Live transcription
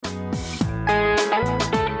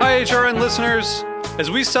HRN listeners.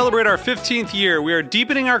 As we celebrate our 15th year, we are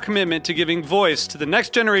deepening our commitment to giving voice to the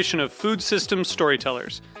next generation of food systems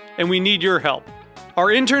storytellers, and we need your help. Our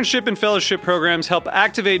internship and fellowship programs help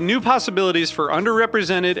activate new possibilities for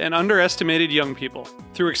underrepresented and underestimated young people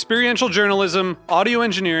through experiential journalism, audio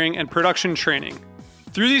engineering, and production training.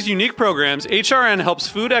 Through these unique programs, HRN helps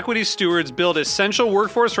food equity stewards build essential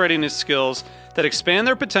workforce readiness skills that expand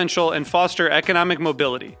their potential and foster economic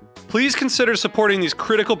mobility. Please consider supporting these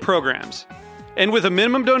critical programs. And with a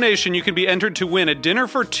minimum donation, you can be entered to win a dinner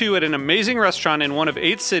for two at an amazing restaurant in one of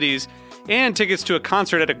 8 cities and tickets to a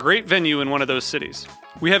concert at a great venue in one of those cities.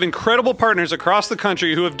 We have incredible partners across the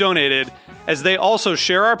country who have donated, as they also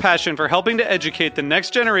share our passion for helping to educate the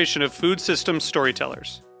next generation of food systems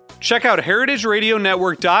storytellers. Check out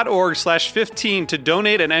heritageradionetwork.org/15 to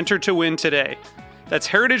donate and enter to win today. That's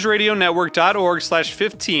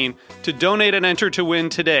heritageradionetwork.org/15 to donate and enter to win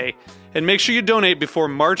today. And make sure you donate before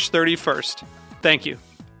March 31st. Thank you.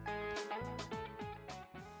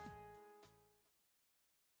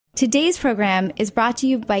 Today's program is brought to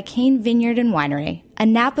you by Cane Vineyard and Winery, a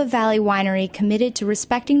Napa Valley winery committed to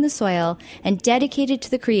respecting the soil and dedicated to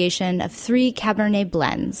the creation of 3 Cabernet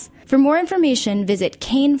blends. For more information, visit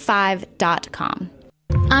cane5.com.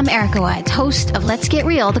 I'm Erica Wides, host of Let's Get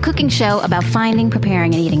Real, the cooking show about finding,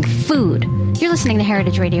 preparing, and eating food. You're listening to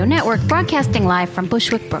Heritage Radio Network, broadcasting live from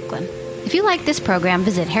Bushwick, Brooklyn. If you like this program,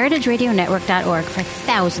 visit heritageradionetwork.org for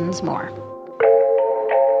thousands more.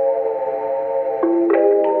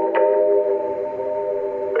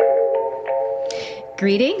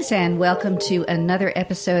 Greetings and welcome to another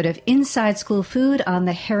episode of Inside School Food on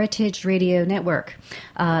the Heritage Radio Network,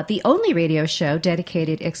 the only radio show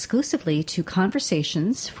dedicated exclusively to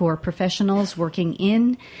conversations for professionals working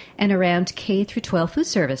in and around K-12 food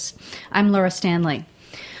service. I'm Laura Stanley.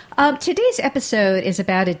 Today's episode is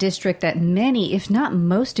about a district that many, if not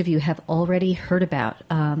most of you, have already heard about.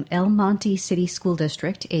 El Monte City School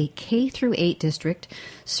District, a K-8 district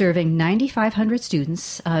serving 9,500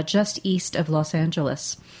 students just east of Los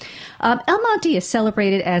Angeles. El Monte is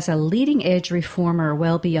celebrated as a leading-edge reformer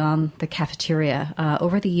well beyond the cafeteria.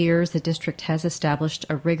 Over the years, the district has established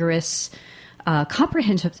a rigorous,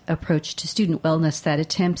 comprehensive approach to student wellness that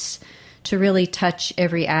attempts to really touch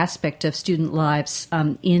every aspect of student lives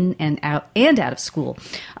in and out of school.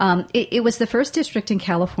 It was the first district in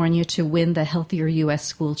California to win the Healthier U.S.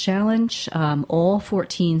 School Challenge. All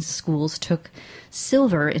 14 schools took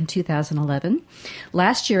silver in 2011.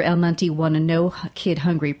 Last year, El Monte won a No Kid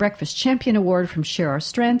Hungry Breakfast Champion Award from Share Our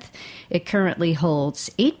Strength. It currently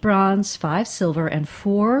holds 8 bronze, 5 silver, and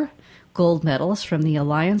 4 gold medals from the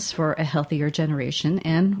Alliance for a Healthier Generation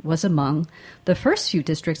and was among the first few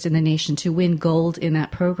districts in the nation to win gold in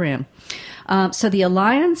that program. So the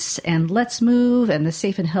Alliance and Let's Move and the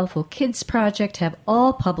Safe and Healthful Kids Project have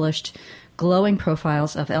all published glowing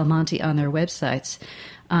profiles of El Monte on their websites.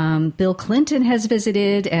 Bill Clinton has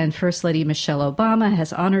visited, and First Lady Michelle Obama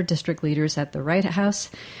has honored district leaders at the White House.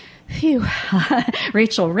 Phew.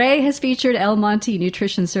 Rachel Ray has featured El Monte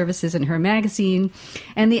Nutrition Services in her magazine,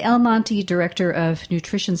 and the El Monte Director of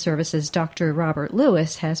Nutrition Services, Dr. Robert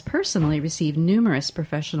Lewis, has personally received numerous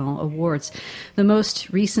professional awards. The most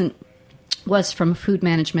recent was from Food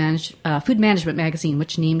Management magazine,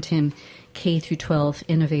 which named him K-12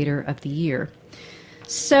 Innovator of the Year.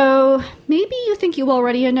 So maybe you think you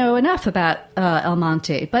already know enough about El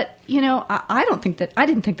Monte, but I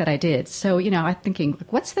didn't think that I did. So I'm thinking,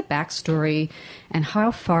 what's the backstory, and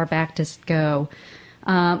how far back does it go?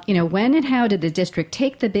 When and how did the district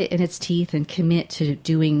take the bit in its teeth and commit to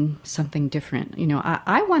doing something different?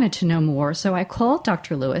 I wanted to know more, so I called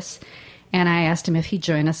Dr. Lewis and I asked him if he'd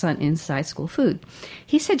join us on Inside School Food.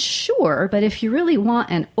 He said, sure, but if you really want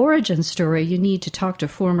an origin story, you need to talk to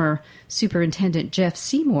former Superintendent Jeff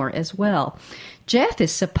Seymour as well. Jeff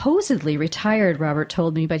is supposedly retired, Robert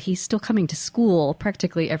told me, but he's still coming to school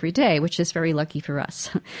practically every day, which is very lucky for us.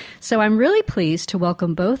 So I'm really pleased to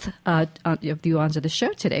welcome both of you onto the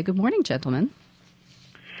show today. Good morning, gentlemen.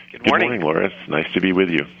 Good morning, Laura. It's nice to be with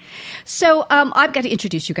you. So I've got to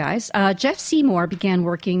introduce you guys. Jeff Seymour began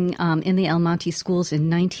working in the El Monte schools in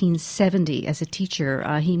 1970 as a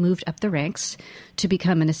teacher. He moved up the ranks to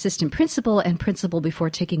become an assistant principal and principal before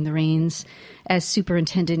taking the reins as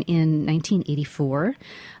superintendent in 1984.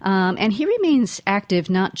 And he remains active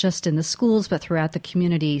not just in the schools, but throughout the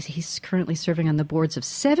communities. He's currently serving on the boards of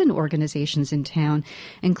 7 organizations in town,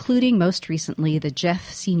 including most recently the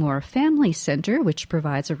Jeff Seymour Family Center, which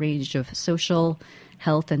provides a range of social,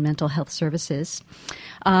 Health and Mental Health Services.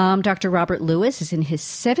 Dr. Robert Lewis is in his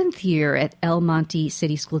 7th year at El Monte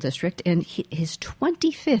City School District and his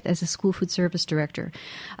 25th as a school food service director.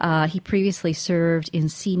 He previously served in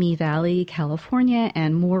Simi Valley, California,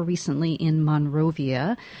 and more recently in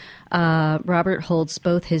Monrovia. Robert holds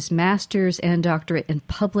both his master's and doctorate in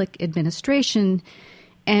public administration,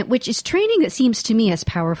 which is training that seems to me has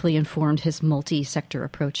powerfully informed his multi-sector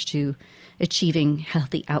approach to achieving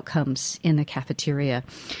healthy outcomes in the cafeteria.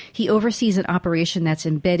 He oversees an operation that's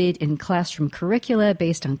embedded in classroom curricula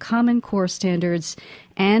based on Common Core standards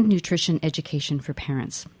and nutrition education for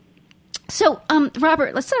parents. So,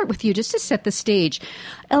 Robert, let's start with you just to set the stage.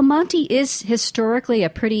 El Monte is historically a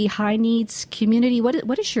pretty high-needs community.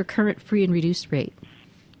 What is your current free and reduced rate?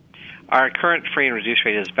 Our current free and reduced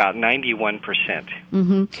rate is about 91%.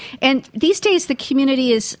 Mm-hmm. And these days, the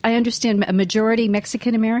community is, I understand, a majority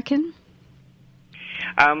Mexican-American?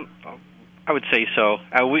 I would say so.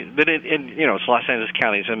 But it's Los Angeles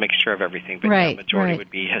County, it's a mixture of everything. But right, the majority right. would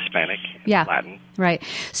be Hispanic, yeah, Latin. Right.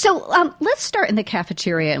 So let's start in the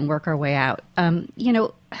cafeteria and work our way out.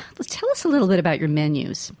 Tell us a little bit about your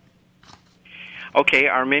menus. Okay,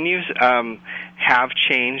 our menus have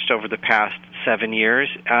changed over the past 7 years.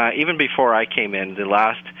 Even before I came in, the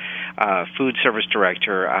last food service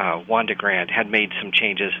director, Wanda Grant, had made some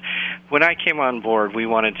changes. When I came on board, we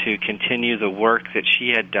wanted to continue the work that she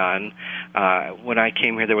had done. When I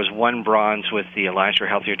came here, there was one bronze with the Alliance for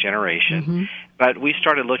Healthier Generation. Mm-hmm. But we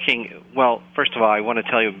started looking, well, first of all, I want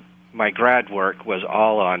to tell you, my grad work was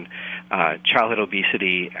all on childhood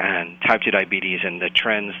obesity and type 2 diabetes and the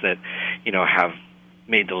trends that, have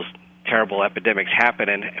made those terrible epidemics happen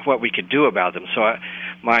and what we could do about them. So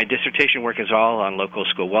my dissertation work is all on local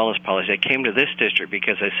school wellness policy. I came to this district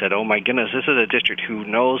because I said, oh my goodness, this is a district who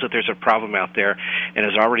knows that there's a problem out there and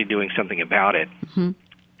is already doing something about it. Mm-hmm.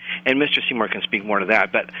 And Mr. Seymour can speak more to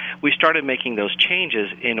that. But we started making those changes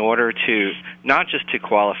in order to, not just to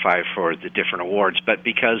qualify for the different awards, but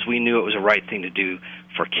because we knew it was the right thing to do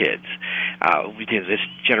for kids. This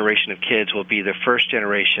generation of kids will be the first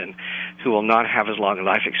generation who will not have as long a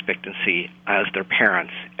life expectancy as their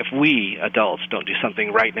parents if we adults don't do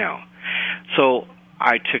something right now. So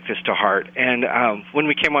I took this to heart, and when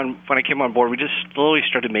I came on board, we just slowly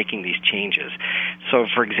started making these changes. So,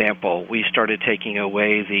 for example, we started taking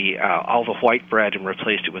away all the white bread and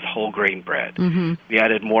replaced it with whole grain bread. Mm-hmm. We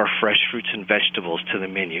added more fresh fruits and vegetables to the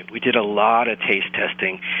menu. We did a lot of taste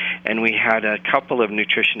testing, and we had a couple of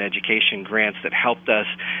nutrition education grants that helped us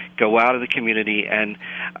go out of the community and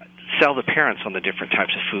sell the parents on the different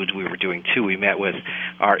types of foods we were doing, too. We met with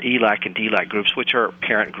our ELAC and DLAC groups, which are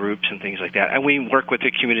parent groups and things like that. And we work with the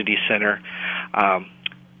community center.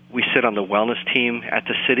 We sit on the wellness team at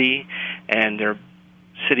the city, and there are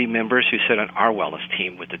city members who sit on our wellness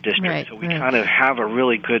team with the district. Right, so we kind of have a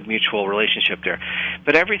really good mutual relationship there.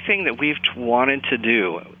 But everything that we've wanted to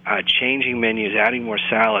do, changing menus, adding more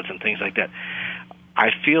salads and things like that,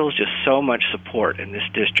 I feel just so much support in this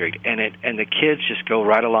district, and the kids just go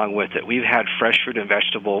right along with it. We've had fresh fruit and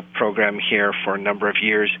vegetable program here for a number of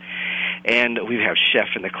years, and we've had chef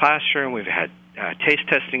in the classroom. We've had taste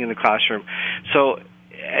testing in the classroom. So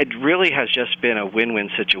it really has just been a win-win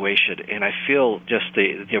situation, and I feel just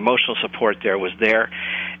the emotional support there was there.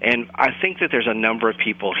 And I think that there's a number of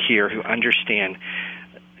people here who understand,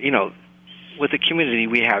 with the community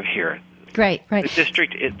we have here, right. The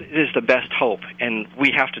district is the best hope, and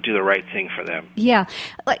we have to do the right thing for them. Yeah,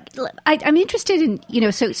 I'm interested in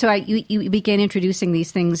you began introducing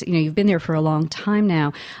these things. You've been there for a long time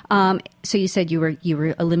now. So you said you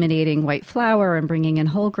were eliminating white flour and bringing in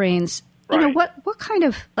whole grains. Right. What kind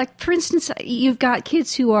of, for instance, you've got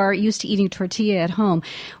kids who are used to eating tortilla at home.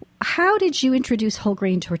 How did you introduce whole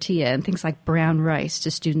grain tortilla and things like brown rice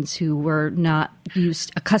to students who were not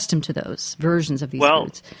accustomed to those versions of these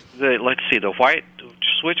foods? Let's see,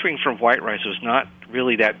 switching from white rice was not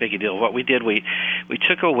really that big a deal. What we did, we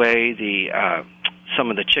took away some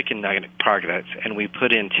of the chicken nugget products, and we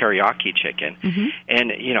put in teriyaki chicken. Mm-hmm.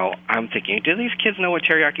 And, I'm thinking, do these kids know what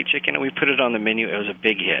teriyaki chicken? And we put it on the menu. It was a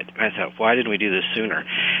big hit. And I thought, why didn't we do this sooner?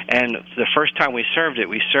 And the first time we served it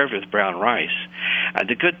with brown rice.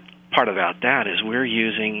 The good part about that is we're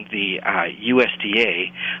using the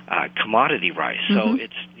USDA commodity rice. So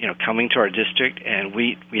it's coming to our district, and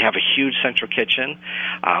we have a huge central kitchen.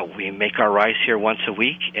 We make our rice here once a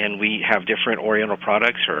week, and we have different Oriental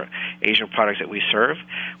products or Asian products that we serve.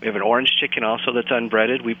 We have an orange chicken also that's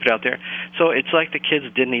unbreaded we put out there. So it's like the kids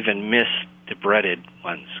didn't even miss the breaded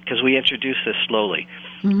ones because we introduced this slowly.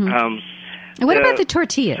 Mm-hmm. And what about the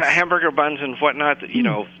tortillas? Hamburger buns and whatnot,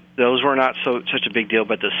 Those were not such a big deal,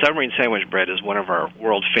 but the submarine sandwich bread is one of our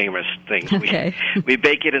world famous things. Okay. We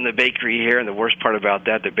bake it in the bakery here, and the worst part about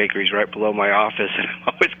that, the bakery's right below my office, and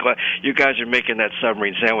I'm always glad you guys are making that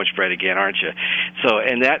submarine sandwich bread again, aren't you? So,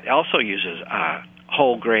 and that also uses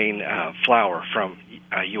whole grain flour from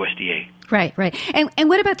USDA. Right. And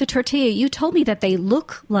what about the tortilla? You told me that they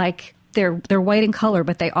look like they're white in color,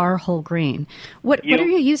 but they are whole grain. What are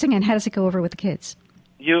you using, and how does it go over with the kids?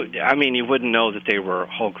 You wouldn't know that they were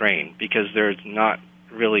whole grain because there's not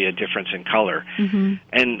really a difference in color. Mm-hmm.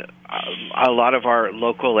 And a lot of our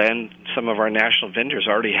local and some of our national vendors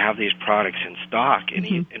already have these products in stock. And,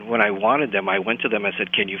 mm-hmm. And when I wanted them, I went to them and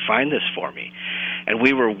said, "Can you find this for me?" And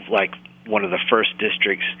we were like one of the first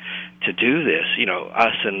districts to do this.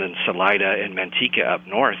 Us and then Salida and Manteca up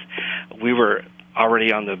north. We were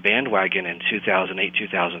already on the bandwagon in 2008,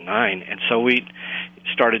 2009, and so we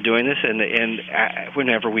started doing this, and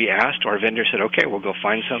whenever we asked, our vendor said, "Okay, we'll go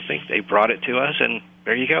find something." They brought it to us, and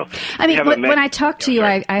there you go. I mean, when I talk to you,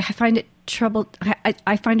 I find it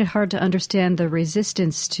I find it hard to understand the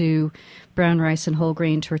resistance to brown rice and whole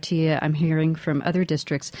grain tortilla I'm hearing from other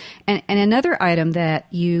districts. And another item that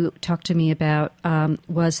you talked to me about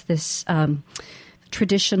was this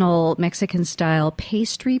traditional Mexican-style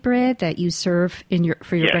pastry bread that you serve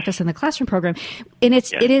for your breakfast in the classroom program, and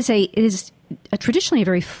it is a traditionally a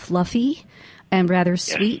very fluffy and rather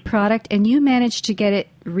sweet product, and you managed to get it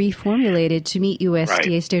reformulated to meet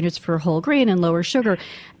USDA standards for whole grain and lower sugar.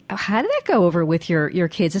 How did that go over with your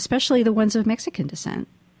kids, especially the ones of Mexican descent?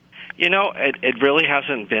 It really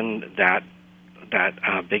hasn't been that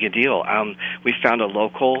big a deal. We found a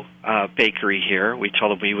local bakery here. We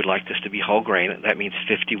told them we would like this to be whole grain. That means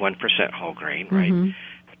 51% whole grain, right? Mm-hmm.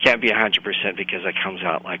 It can't be 100% because it comes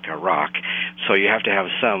out like a rock. So you have to have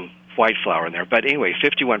some white flour in there. But anyway,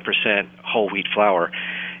 51% whole wheat flour.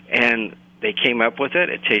 And they came up with it.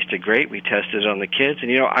 It tasted great. We tested it on the kids.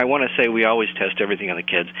 And, I want to say we always test everything on the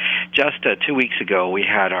kids. Just 2 weeks ago, we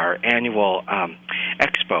had our annual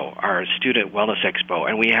expo, our student wellness expo,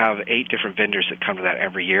 and we have 8 different vendors that come to that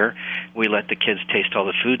every year. We let the kids taste all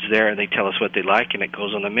the foods there, and they tell us what they like, and it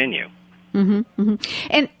goes on the menu. Mm-hmm,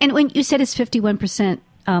 mm-hmm. And when you said it's 51%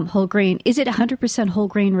 whole grain, is it 100% whole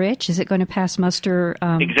grain rich? Is it going to pass muster?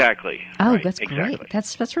 Exactly. Oh, right. That's exactly. Great.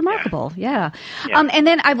 That's remarkable. Yeah. And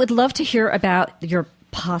then I would love to hear about your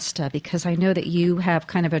pasta, because I know that you have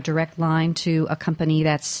kind of a direct line to a company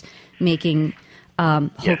that's making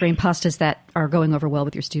whole grain pastas that are going over well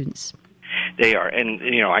with your students. They are. And,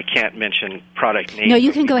 I can't mention product names. No,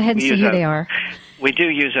 you can go ahead and say who they are. We do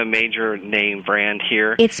use a major name brand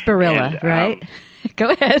here. It's Barilla, right?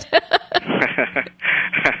 Go ahead.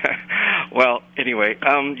 Well, anyway,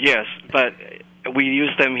 yes, but we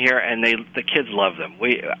use them here, and the kids love them.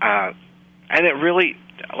 And it really,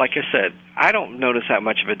 like I said, I don't notice that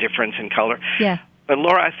much of a difference in color. Yeah. But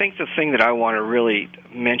Laura, I think the thing that I want to really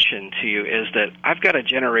mention to you is that I've got a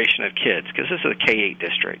generation of kids, because this is a K-8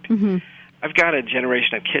 district. Mm-hmm. I've got a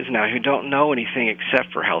generation of kids now who don't know anything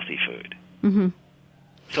except for healthy food. Mm-hmm.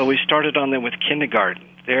 So we started on them with kindergarten.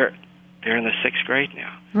 They're in the 6th grade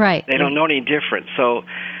now. Right. They don't know any different. So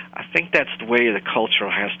I think that's the way the culture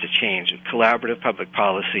has to change. Collaborative public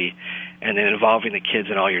policy, and then involving the kids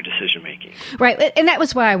in all your decision making. Right, and that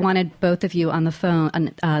was why I wanted both of you on the phone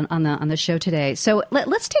on the show today. So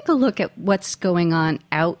let's take a look at what's going on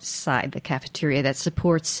outside the cafeteria that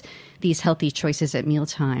supports these healthy choices at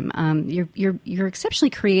mealtime. You're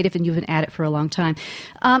exceptionally creative, and you've been at it for a long time.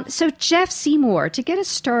 So Jeff Seymour, to get us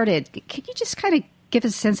started, can you just kind of give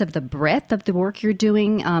us a sense of the breadth of the work you're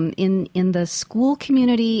doing in the school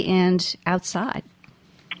community and outside?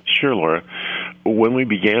 Sure, Laura. When we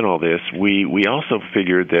began all this, we also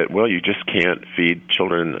figured that, well, you just can't feed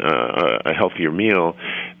children a healthier meal.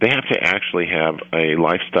 They have to actually have a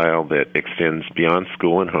lifestyle that extends beyond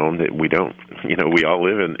school and home, that we don't, we all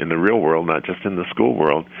live in the real world, not just in the school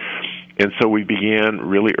world. And so we began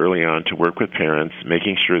really early on to work with parents,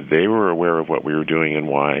 making sure they were aware of what we were doing and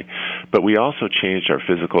why. But we also changed our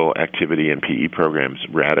physical activity and PE programs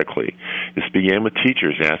radically. This began with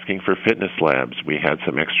teachers asking for fitness labs. We had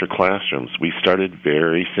some extra classrooms. We started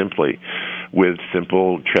very simply with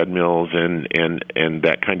simple treadmills and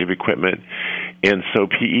that kind of equipment. And so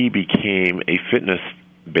PE became a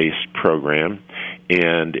fitness-based program,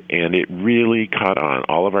 and it really caught on.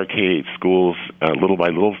 All of our K-8 schools, little by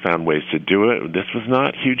little, found ways to do it. This was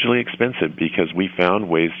not hugely expensive because we found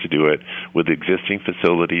ways to do it with existing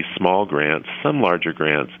facilities, small grants, some larger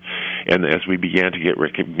grants. And as we began to get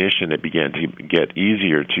recognition, it began to get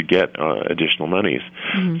easier to get additional monies.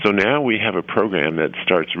 Mm-hmm. So now we have a program that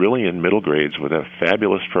starts really in middle grades with a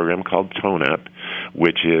fabulous program called Tone Up,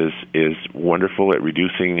 which is wonderful at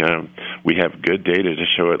reducing. We have good data to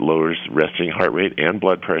show it lowers resting heart rate and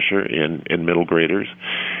blood pressure in middle graders,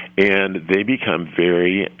 and they become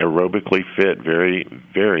very aerobically fit, very,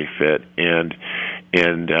 very fit, and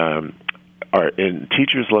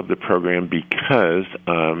teachers love the program because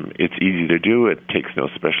it's easy to do. It takes no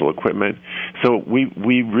special equipment. So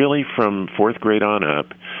we really, from fourth grade on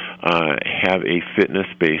up, have a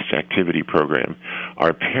fitness-based activity program.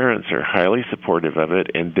 Our parents are highly supportive of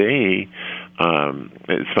it, and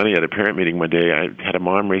it's funny, at a parent meeting one day, I had a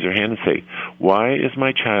mom raise her hand and say, "Why is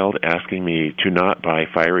my child asking me to not buy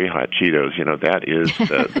fiery hot Cheetos?" That is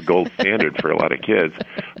the gold standard for a lot of kids.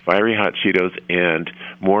 Fiery hot Cheetos and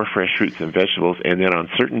more fresh fruits and vegetables, and then on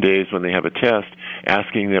certain days when they have a test,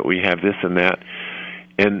 asking that we have this and that.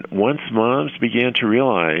 And once moms began to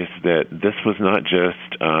realize that this was not just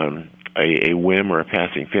a whim or a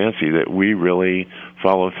passing fancy, that we really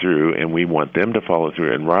follow through, and we want them to follow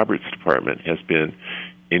through. And Robert's department has been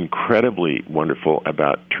incredibly wonderful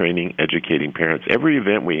about training, educating parents. Every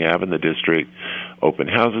event we have in the district, open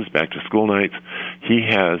houses, back to school nights, he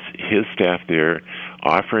has his staff there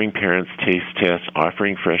offering parents taste tests,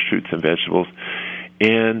 offering fresh fruits and vegetables.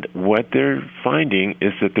 And what they're finding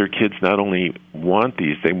is that their kids not only want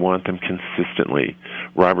these, they want them consistently.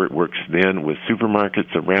 Robert works then with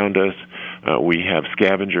supermarkets around us. We have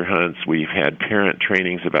scavenger hunts. We've had parent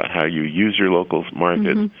trainings about how you use your local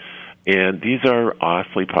market. Mm-hmm. And these are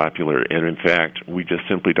awfully popular. And, in fact, we just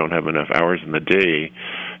simply don't have enough hours in the day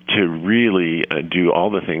to really do all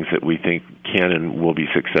the things that we think can and will be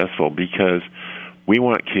successful, because we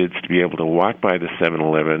want kids to be able to walk by the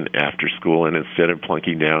 7-Eleven after school, and instead of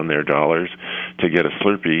plunking down their dollars to get a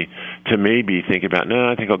Slurpee, to maybe think about, no,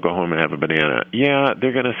 I think I'll go home and have a banana. Yeah,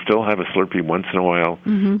 they're going to still have a Slurpee once in a while,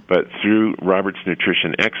 mm-hmm. but through Robert's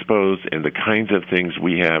Nutrition Expos and the kinds of things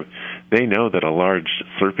we have, they know that a large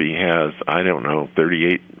Slurpee has,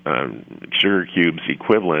 38 sugar cubes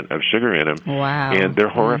equivalent of sugar in them. Wow. And they're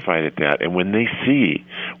horrified at that. And when they see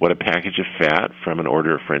what a package of fat from an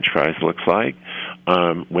order of French fries looks like,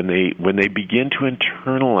 when they begin to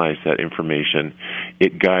internalize that information,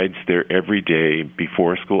 it guides their everyday,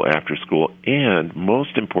 before school, after school, and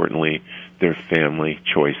most importantly, their family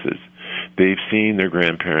choices. They've seen their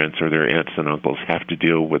grandparents or their aunts and uncles have to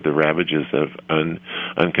deal with the ravages of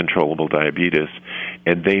uncontrollable diabetes,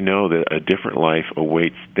 and they know that a different life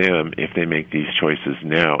awaits them if they make these choices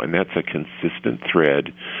now. And that's a consistent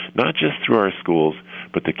thread, not just through our schools,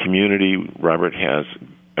 but the community. Robert has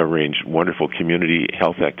arranged wonderful community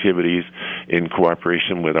health activities in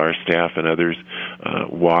cooperation with our staff and others,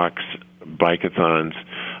 walks, bike-a-thons.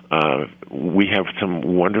 We have some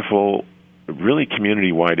wonderful, really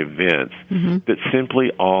community-wide events mm-hmm. that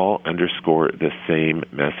simply all underscore the same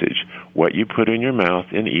message. What you put in your mouth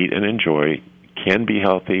and eat and enjoy can be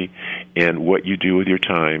healthy, and what you do with your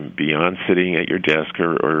time beyond sitting at your desk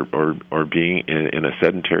or being in a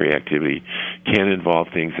sedentary activity can involve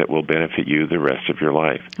things that will benefit you the rest of your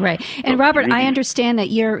life. Right. And Robert, I understand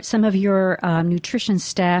that some of your nutrition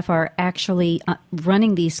staff are actually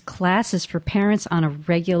running these classes for parents on a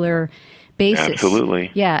regular basis. Absolutely.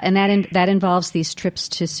 Yeah, and that involves these trips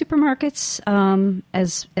to supermarkets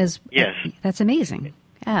as yes. That's amazing.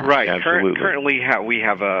 Yeah. Right. Absolutely. Currently, we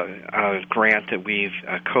have a grant that we've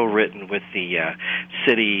co-written with the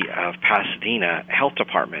City of Pasadena Health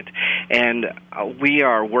Department, and we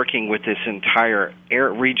are working with this entire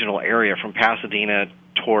regional area from Pasadena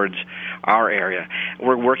towards our area.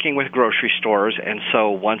 We're working with grocery stores, and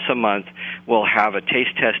so once a month we'll have a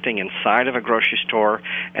taste testing inside of a grocery store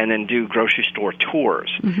and then do grocery store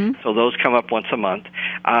tours. Mm-hmm. So those come up once a month.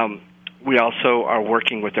 We also are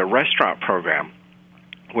working with a restaurant program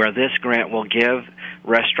where this grant will give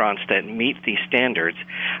restaurants that meet these standards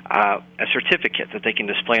a certificate that they can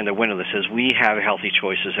display in the window that says, we have healthy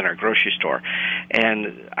choices in our grocery store. And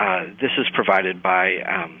this is provided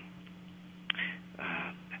by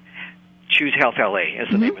Choose Health LA is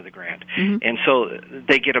the mm-hmm. name of the grant. Mm-hmm. And so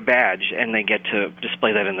they get a badge, and they get to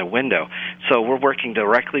display that in the window. So we're working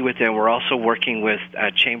directly with them. We're also working with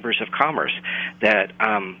chambers of commerce that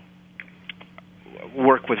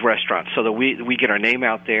work with restaurants, so that we get our name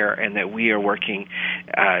out there, and that we are working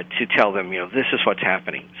to tell them, this is what's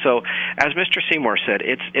happening. So, as Mr. Seymour said,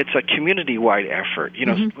 it's a community-wide effort.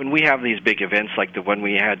 Mm-hmm. When we have these big events like the one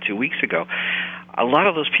we had 2 weeks ago, a lot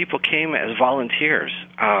of those people came as volunteers.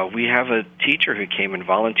 We have a teacher who came and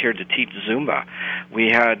volunteered to teach Zumba. We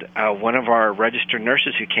had one of our registered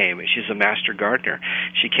nurses who came. She's a master gardener.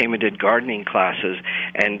 She came and did gardening classes,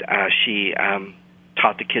 and she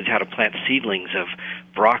taught the kids how to plant seedlings of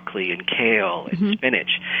broccoli and kale and mm-hmm. spinach.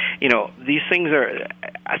 These things are,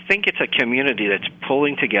 I think it's a community that's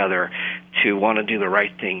pulling together to want to do the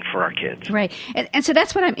right thing for our kids. Right. And so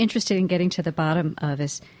that's what I'm interested in getting to the bottom of,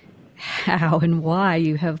 is how and why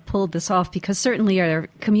you have pulled this off, because certainly there are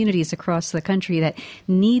communities across the country that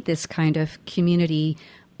need this kind of community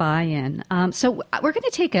buy-in. So we're going to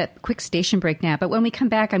take a quick station break now, but when we come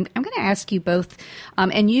back, I'm going to ask you both,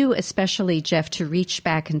 and you especially, Jeff, to reach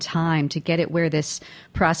back in time to get it where this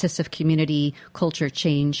process of community culture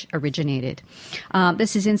change originated.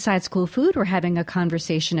 This is Inside School Food. We're having a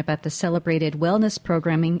conversation about the celebrated wellness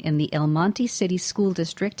programming in the El Monte City School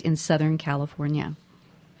District in Southern California.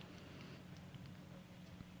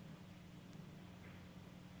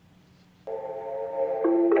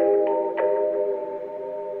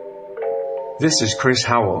 This is Chris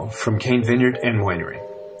Howell from Cane Vineyard and Winery,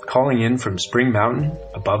 calling in from Spring Mountain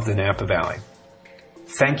above the Napa Valley.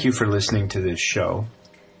 Thank you for listening to this show.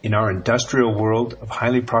 In our industrial world of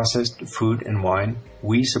highly processed food and wine,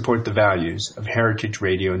 we support the values of Heritage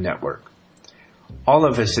Radio Network. All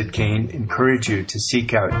of us at Cane encourage you to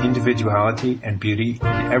seek out individuality and beauty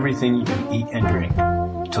in everything you eat and drink.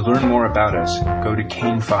 To learn more about us, go to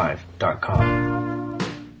cane5.com.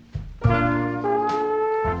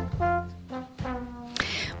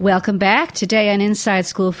 Welcome back. Today on Inside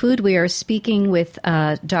School Food, we are speaking with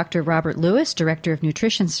Dr. Robert Lewis, Director of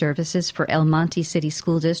Nutrition Services for El Monte City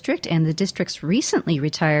School District, and the district's recently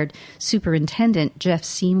retired Superintendent, Jeff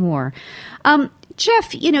Seymour.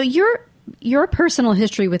 Jeff, you know, your personal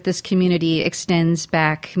history with this community extends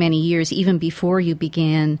back many years, even before you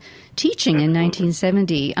began teaching in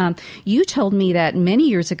 1970. You told me that many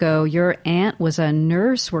years ago, your aunt was a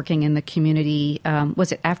nurse working in the community.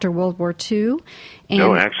 Was it after World War II? And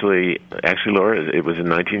no, actually, Laura, it was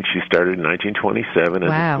she started in 1927 as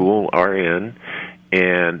a school RN.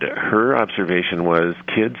 And her observation was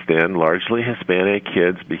kids then, largely Hispanic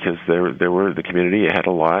kids, because there were the community had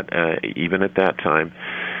a lot, even at that time,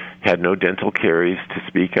 had no dental caries to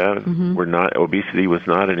speak of. Obesity was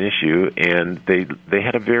not an issue, and they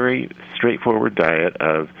had a very straightforward diet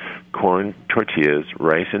of corn tortillas,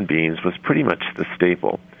 rice and beans was pretty much the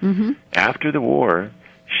staple. After the war,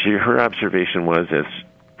 her observation was as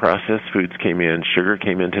processed foods came in, sugar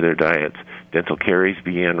came into their diets, dental caries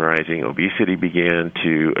began rising, obesity began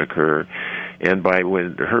to occur, and by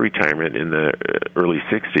her retirement in the early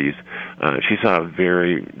 60s, she saw a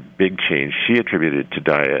very big change. She attributed to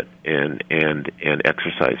diet and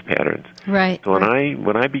exercise patterns. Right. So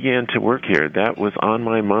when I began to work here, that was on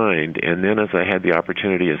my mind, and then as I had the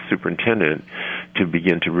opportunity as superintendent to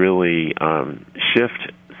begin to really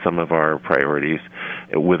shift some of our priorities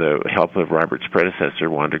with the help of Robert's predecessor,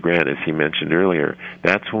 Wanda Grant, as he mentioned earlier,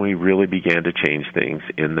 that's when we really began to change things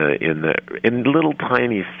in little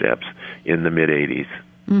tiny steps in the mid-'80s.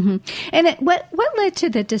 And what led to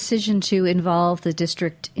the decision to involve the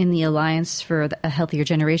district in the Alliance for a Healthier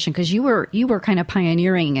Generation? Because you were kind of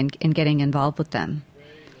pioneering in getting involved with them.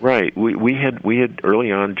 Right. We had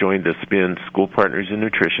early on joined the SPIN School Partners in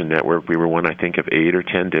Nutrition Network. We were one, I think, of 8 or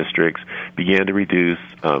 10 districts. Began to reduce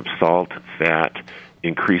salt, fat,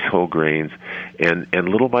 increase whole grains, and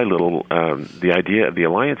little by little, the idea of the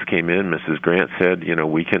alliance came in. Mrs. Grant said, you know,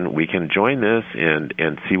 we can join this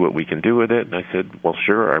and see what we can do with it. And I said, well,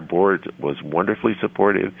 sure. Our board was wonderfully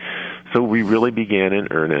supportive, so we really began in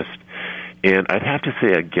earnest. And I'd have to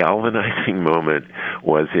say a galvanizing moment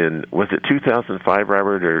was it 2005,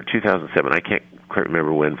 Robert, or 2007? I can't quite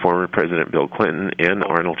remember when. Former President Bill Clinton and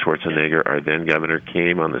Arnold Schwarzenegger, our then governor,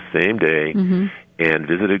 came on the same day and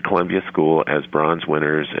visited Columbia School as bronze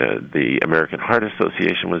winners. The American Heart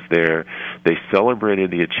Association was there. They celebrated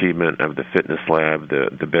the achievement of the fitness lab,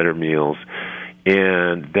 the better meals.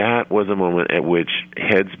 And that was a moment at which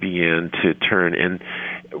heads began to turn, and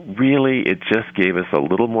really it just gave us a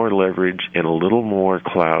little more leverage and a little more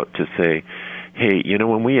clout to say, hey, you know,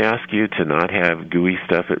 when we ask you to not have gooey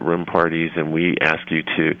stuff at room parties and we ask you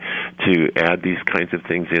to add these kinds of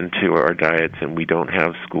things into our diets and we don't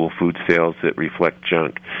have school food sales that reflect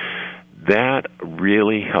junk, that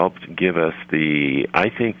really helped give us the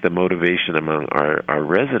motivation among our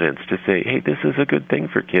residents to say, hey, this is a good thing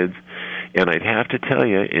for kids. And I'd have to tell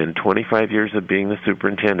you, in 25 years of being the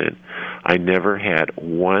superintendent, I never had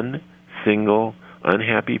one single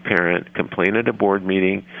unhappy parent complain at a board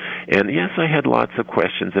meeting. And yes, I had lots of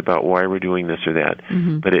questions about why we're doing this or that,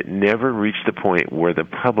 but it never reached the point where the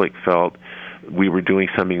public felt we were doing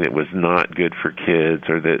something that was not good for kids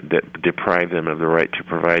or that deprived them of the right to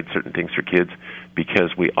provide certain things for kids,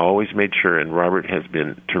 because we always made sure, and Robert has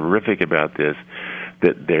been terrific about this,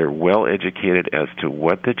 that they're well educated as to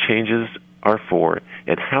what the changes are for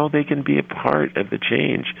and how they can be a part of the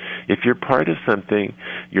change. If you're part of something,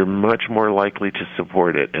 you're much more likely to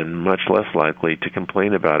support it and much less likely to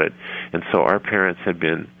complain about it. And so our parents have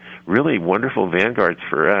been really wonderful vanguards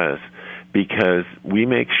for us, because we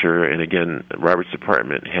make sure, and again, Robert's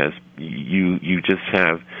department has, you just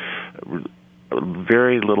have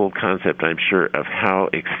very little concept, I'm sure, of how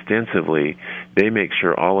extensively they make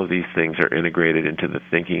sure all of these things are integrated into the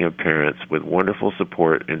thinking of parents with wonderful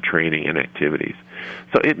support and training and activities.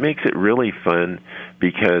 So it makes it really fun,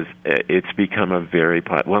 because it's become a very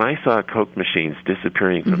when I saw Coke machines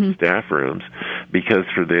disappearing from staff rooms, because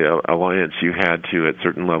for the Alliance you had to, at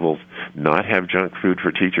certain levels, not have junk food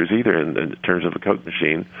for teachers either in terms of a Coke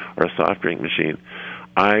machine or a soft drink machine,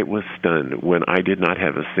 I was stunned when I did not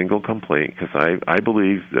have a single complaint, because I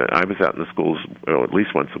believe that I was out in the schools at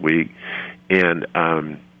least once a week, and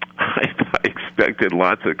I expected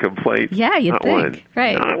lots of complaints. Yeah, you'd not think. One.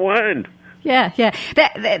 Right. Not one. Yeah.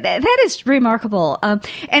 That is remarkable.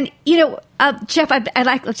 And Jeff, I'd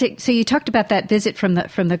like to. So you talked about that visit from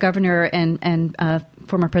the governor and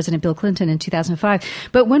former President Bill Clinton in 2005.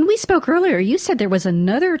 But when we spoke earlier, you said there was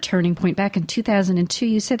another turning point back in 2002.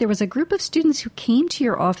 You said there was a group of students who came to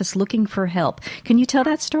your office looking for help. Can you tell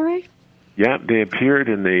that story? Yeah, they appeared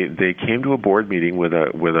and they came to a board meeting with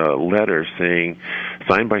a letter saying,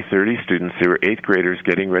 signed by 30 students. They were 8th graders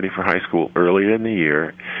getting ready for high school earlier in the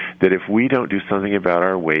year, that if we don't do something about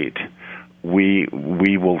our weight, we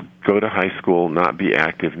will go to high school, not be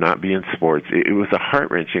active, not be in sports. It was a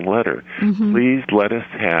heart-wrenching letter. Please let us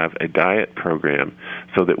have a diet program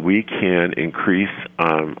so that we can increase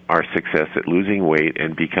our success at losing weight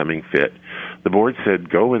and becoming fit. The board said,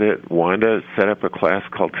 go with it. Wanda set up a class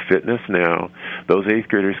called Fitness Now. Those 8th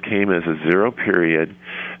graders came as a 0 period.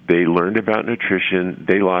 They learned about nutrition.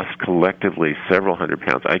 They lost collectively several hundred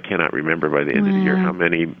pounds. I cannot remember by the end of the year how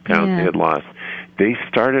many pounds they had lost. They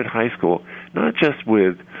started high school not just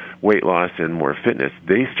with weight loss and more fitness.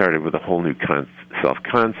 They started with a whole new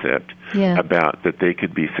self-concept about that they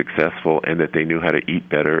could be successful and that they knew how to eat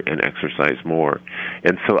better and exercise more.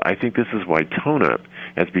 And so I think this is why Tone Up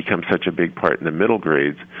has become such a big part in the middle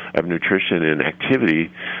grades of nutrition and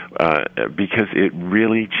activity, because it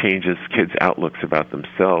really changes kids' outlooks about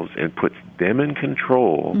themselves and puts them in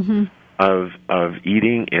control of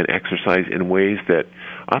eating and exercise in ways that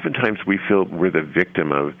oftentimes we feel we're the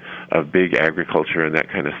victim of big agriculture and that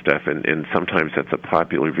kind of stuff, and sometimes that's a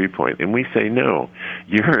popular viewpoint. And we say, no,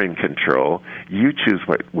 you're in control. You choose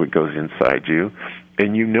what goes inside you.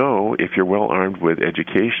 And you know, if you're well armed with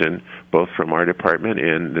education, both from our department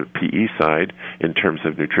and the PE side, in terms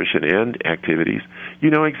of nutrition and activities, you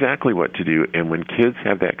know exactly what to do. And when kids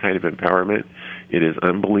have that kind of empowerment, it is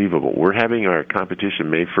unbelievable. We're having our competition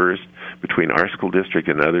May 1st between our school district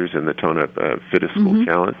and others in the Tone Up Fittest School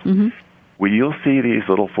Challenge. Well, you'll see these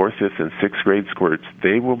little 4th, 5th, and 6th grade squirts.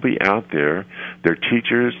 They will be out there, their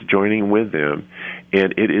teachers joining with them,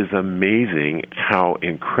 and it is amazing how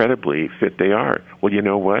incredibly fit they are. Well, you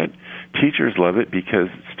know what? Teachers love it because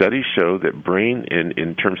studies show that brain,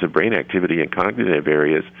 in terms of brain activity and cognitive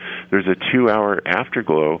areas, there's a 2-hour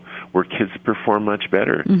afterglow where kids perform much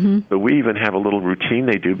better. But we even have a little routine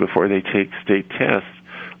they do before they take state tests,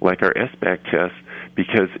 like our SBAC test,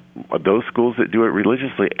 because those schools that do it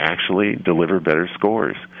religiously actually deliver better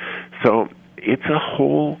scores. So it's a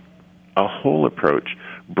whole approach,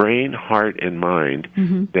 brain, heart, and mind,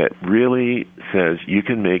 that really says you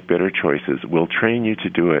can make better choices. We'll train you to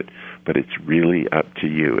do it, but it's really up to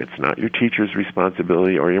you. It's not your teacher's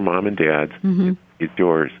responsibility or your mom and dad's. It's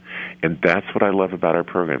yours. And that's what I love about our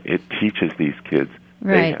program. It teaches these kids.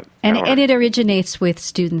 Right. And it originates with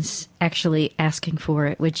students actually asking for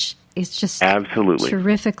it, which is just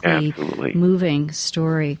terrifically moving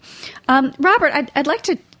story. Robert, I'd like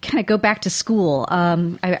to kind of go back to school.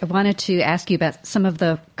 I wanted to ask you about some of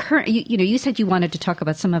the current, you said you wanted to talk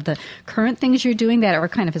about some of the current things you're doing that are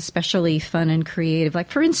kind of especially fun and creative. Like,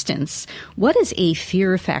 for instance, what is a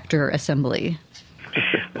Fear Factor assembly?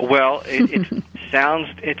 Well,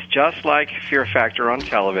 it's just like Fear Factor on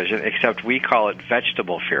television, except we call it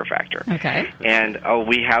Vegetable Fear Factor. Okay. And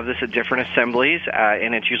we have this at different assemblies,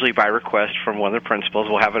 and it's usually by request from one of the principals.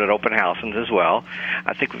 We'll have it at open houses as well.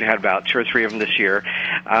 I think we've had about 2 or 3 of them this year.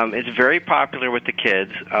 It's very popular with the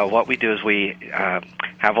kids. What we do is we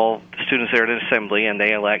have all the students there at an assembly, and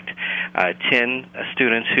they elect 10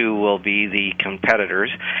 students who will be the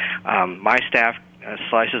competitors. My staff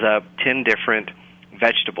slices up 10 different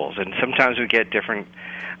vegetables, and sometimes we get different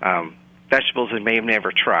vegetables that may have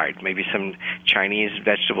never tried, maybe some Chinese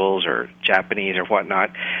vegetables or Japanese or whatnot,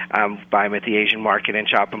 buy them at the Asian market and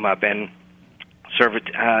chop them up. And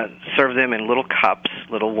serve them in little cups,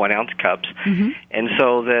 little 1-ounce cups, and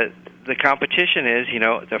so the competition is,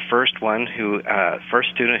 the first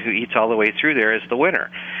student who eats all the way through there is the winner.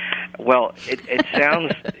 Well, it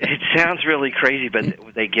sounds really crazy,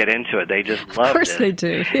 but they get into it. They just love it. Of course they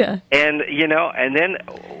do, yeah. And, and then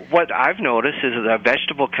what I've noticed is the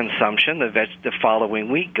vegetable consumption the following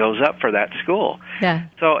week goes up for that school. Yeah.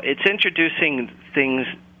 So it's introducing things,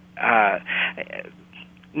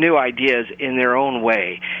 new ideas in their own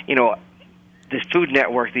way. The Food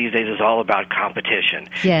Network these days is all about competition.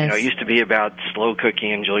 Yes. It used to be about slow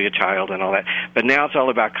cooking and Julia Child and all that, but now it's all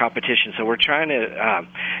about competition. So we're trying to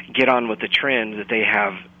get on with the trend that they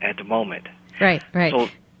have at the moment. Right.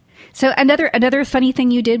 So another funny thing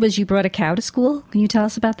you did was you brought a cow to school. Can you tell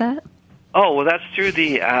us about that? Oh, well, that's through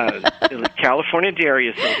the California Dairy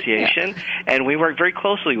Association, and we work very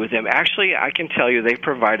closely with them. Actually, I can tell you they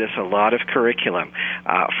provide us a lot of curriculum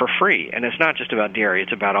for free, and it's not just about dairy.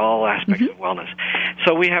 It's about all aspects of wellness.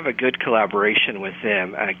 So we have a good collaboration with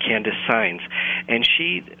them, Candace Sines, and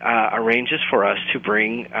she arranges for us to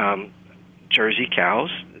bring Jersey cows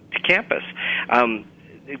to campus.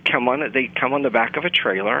 They come on the back of a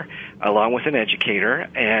trailer along with an educator,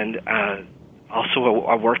 and also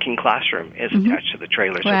a working classroom is attached to the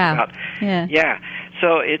trailer. So wow.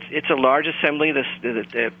 So it's a large assembly.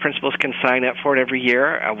 The principals can sign up for it every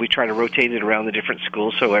year. We try to rotate it around the different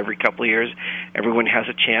schools, so every couple of years everyone has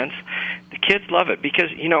a chance. The kids love it because,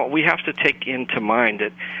 we have to take into mind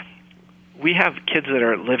that we have kids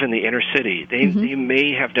that live in the inner city. They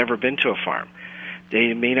may have never been to a farm.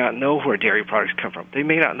 They may not know where dairy products come from. They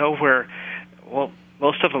may not know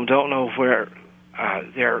most of them don't know where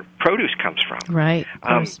their produce comes from. Right. Of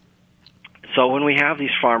course. So when we have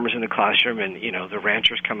these farmers in the classroom and, the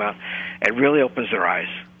ranchers come out, it really opens their eyes.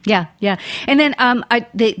 Yeah. And then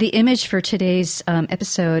the image for today's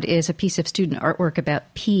episode is a piece of student artwork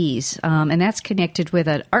about peas, and that's connected with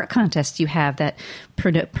an art contest you have that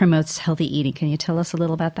promotes healthy eating. Can you tell us a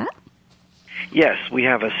little about that? Yes, we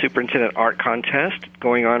have a superintendent art contest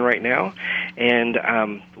going on right now,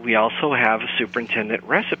 and we also have a superintendent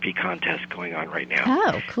recipe contest going on right now.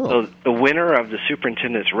 Oh, cool. So the winner of the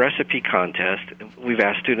superintendent's recipe contest, we've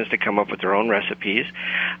asked students to come up with their own recipes.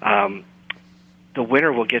 The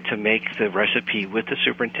winner will get to make the recipe with the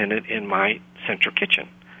superintendent in my central kitchen.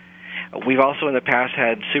 We've also in the past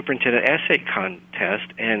had superintendent essay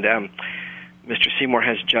contest, and Mr. Seymour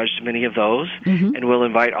has judged many of those, and we'll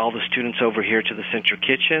invite all the students over here to the central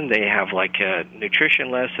kitchen. They have like a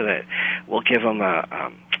nutrition lesson. We'll give them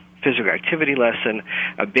a physical activity lesson,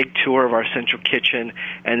 a big tour of our central kitchen,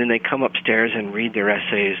 and then they come upstairs and read their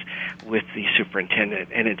essays with the superintendent,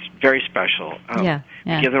 and it's very special.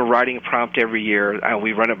 We give them a writing prompt every year.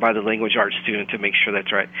 We run it by the language arts student to make sure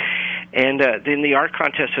that's right. And then the art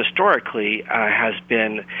contest historically has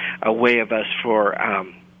been a way of us for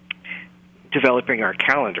developing our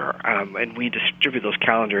calendar, and we distribute those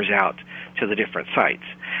calendars out to the different sites.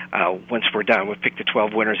 Once we're done, we'll pick the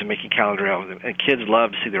 12 winners and make a calendar out of them. And kids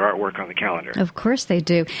love to see their artwork on the calendar. Of course they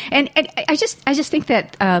do. And I just think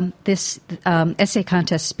that this essay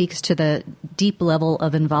contest speaks to the deep level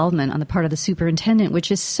of involvement on the part of the superintendent,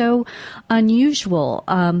 which is so unusual.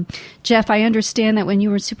 Jeff, I understand that when you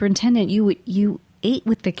were superintendent, you ate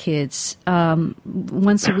with the kids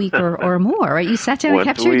once a week or more, right? You sat down in the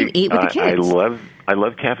cafeteria and you ate with the kids. I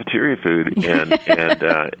love cafeteria food, and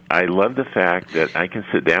I love the fact that I can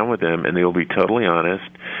sit down with them and they'll be totally honest.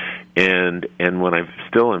 And when I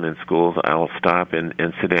still am in schools, I'll stop and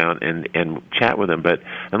sit down and chat with them. But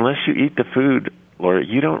unless you eat the food, Laura,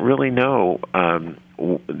 you don't really know.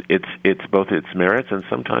 It's both its merits and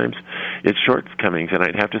sometimes its shortcomings. And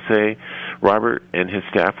I'd have to say, Robert and his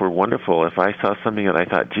staff were wonderful. If I saw something that I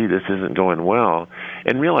thought, gee, this isn't going well,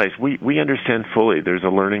 and realize we understand fully there's a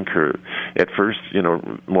learning curve. At first,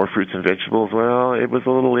 more fruits and vegetables, well, it was a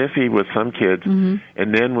little iffy with some kids.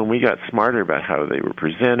 And then when we got smarter about how they were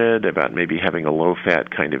presented, about maybe having a low-fat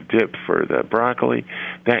kind of dip for the broccoli,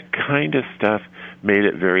 that kind of stuff made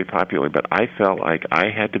it very popular. But I felt like I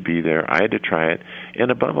had to be there. I had to try it. And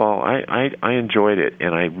above all, I enjoyed it.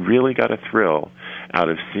 And I really got a thrill out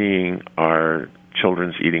of seeing our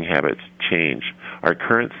children's eating habits change. Our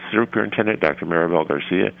current superintendent, Dr. Maribel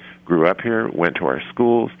Garcia, grew up here, went to our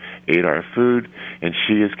schools, ate our food, and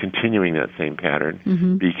she is continuing that same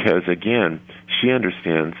pattern because, again, she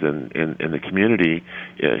understands in the community,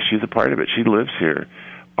 she's a part of it. She lives here.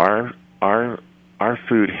 Our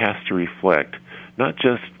food has to reflect not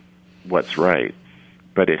just what's right,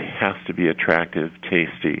 but it has to be attractive,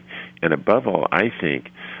 tasty, and above all, I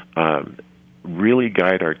think, really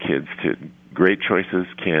guide our kids great choices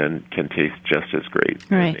can taste just as great.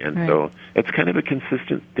 Right, and so it's kind of a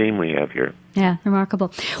consistent theme we have here. Yeah,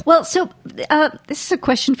 remarkable. Well, so this is a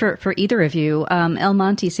question for either of you. El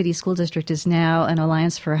Monte City School District is now an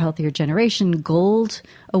Alliance for a Healthier Generation Gold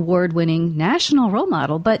Award-winning national role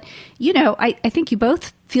model. But, I think you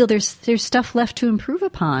both feel there's stuff left to improve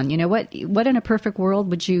upon. What in a perfect world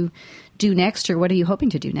would you do next, or what are you hoping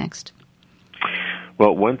to do next?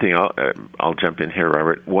 Well, one thing, I'll jump in here,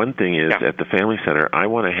 Robert. One thing is, at the Family Center, I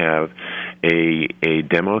want to have a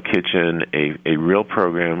demo kitchen, a real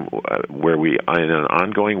program where we, in an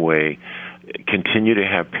ongoing way, continue to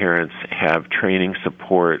have parents have training,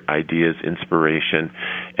 support, ideas, inspiration,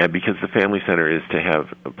 and because the Family Center is to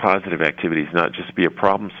have positive activities, not just be a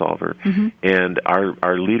problem solver. Mm-hmm. And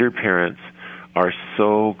our leader parents are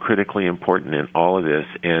so critically important in all of this,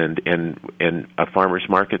 and a farmer's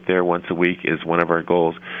market there once a week is one of our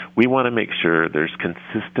goals. We want to make sure there's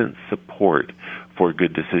consistent support for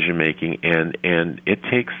good decision making, and it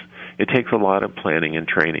takes a lot of planning and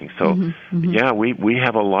training. So yeah, we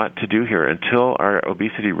have a lot to do here until our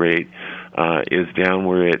obesity rate is down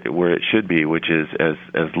where it should be, which is as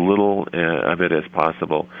little of it as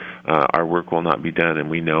possible. Our work will not be done, and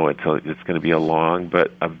we know it's going to be a long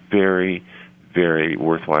but a very, very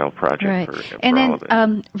worthwhile project for and all then,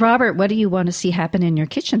 of it. Robert, what do you want to see happen in your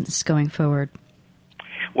kitchens going forward?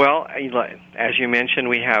 Well, as you mentioned,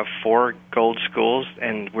 we have 4 gold schools,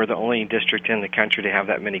 and we're the only district in the country to have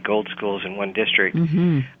that many gold schools in one district.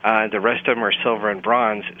 Mm-hmm. The rest of them are silver and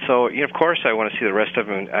bronze. So, of course, I want to see the rest of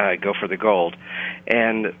them go for the gold.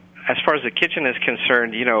 And as far as the kitchen is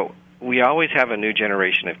concerned, we always have a new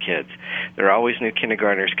generation of kids. There are always new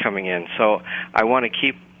kindergartners coming in. So I want to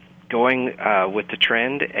keep going with the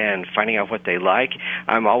trend and finding out what they like.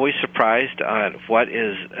 I'm always surprised on what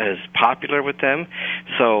is popular with them,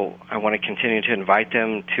 so I want to continue to invite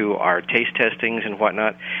them to our taste testings and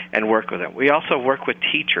whatnot and work with them. We also work with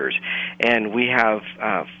teachers, and we have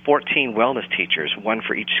 14 wellness teachers, one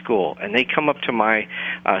for each school, and they come up to my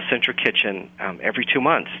central kitchen every 2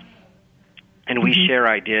 months. And we share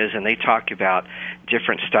ideas, and they talk about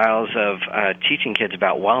different styles of teaching kids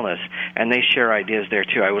about wellness, and they share ideas there,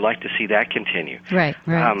 too. I would like to see that continue. Right.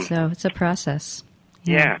 So it's a process.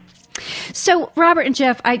 Yeah. So, Robert and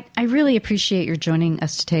Jeff, I really appreciate your joining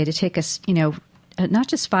us today to take us, not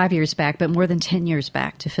just 5 years back, but more than 10 years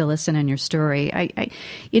back to fill us in on your story. I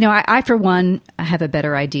for one, have a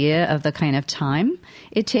better idea of the kind of time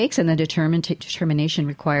it takes and the determination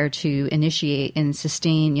required to initiate and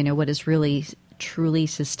sustain, what is really truly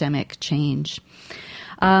systemic change.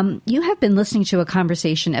 You have been listening to a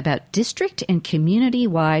conversation about district and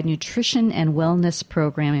community-wide nutrition and wellness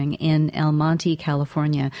programming in El Monte,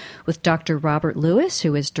 California, with Dr. Robert Lewis,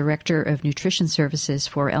 who is Director of Nutrition Services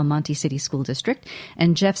for El Monte City School District,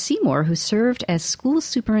 and Jeff Seymour, who served as school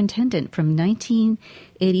superintendent from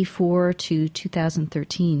 1984 to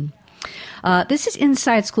 2013. This is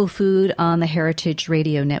Inside School Food on the Heritage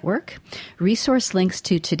Radio Network. Resource links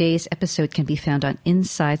to today's episode can be found on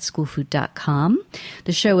InsideSchoolFood.com.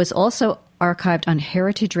 The show is also archived on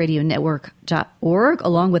heritageradionetwork.org,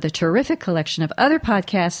 along with a terrific collection of other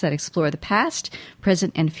podcasts that explore the past,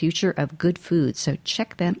 present, and future of good food. So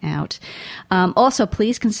check them out. Also,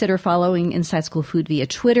 please consider following Inside School Food via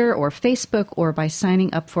Twitter or Facebook, or by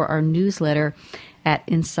signing up for our newsletter at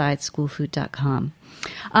InsideSchoolFood.com.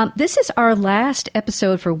 This is our last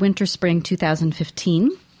episode for Winter-Spring 2015.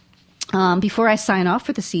 Before I sign off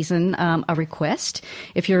for the season, a request.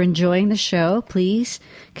 If you're enjoying the show, please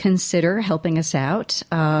consider helping us out.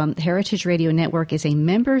 Heritage Radio Network is a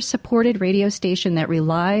member-supported radio station that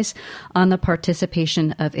relies on the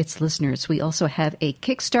participation of its listeners. We also have a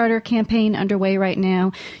Kickstarter campaign underway right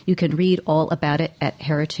now. You can read all about it at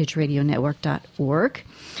heritageradionetwork.org.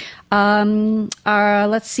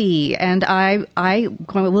 Let's see. And I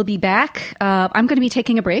will be back. I'm going to be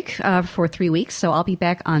taking a break for 3 weeks, so I'll be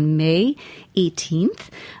back on May 18th.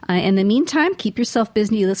 In the meantime, keep yourself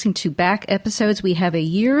busy listening to back episodes. We have a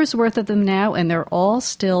year's worth of them now, and they're all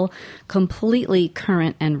still completely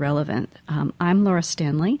current and relevant. I'm Laura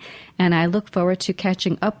Stanley, and I look forward to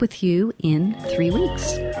catching up with you in 3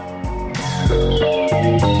 weeks.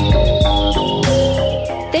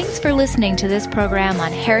 Thanks for listening to this program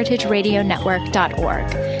on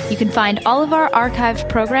heritageradionetwork.org. You can find all of our archived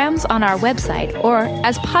programs on our website or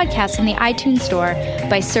as podcasts in the iTunes Store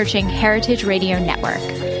by searching Heritage Radio Network.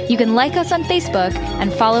 You can like us on Facebook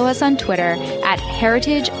and follow us on Twitter at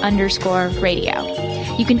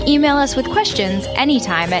heritage_radio. You can email us with questions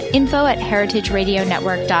anytime at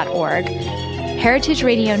info@heritageradionetwork.org. Heritage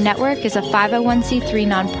Radio Network is a 501c3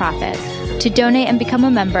 nonprofit. To donate and become a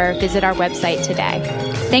member, visit our website today.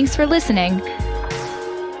 Thanks for listening.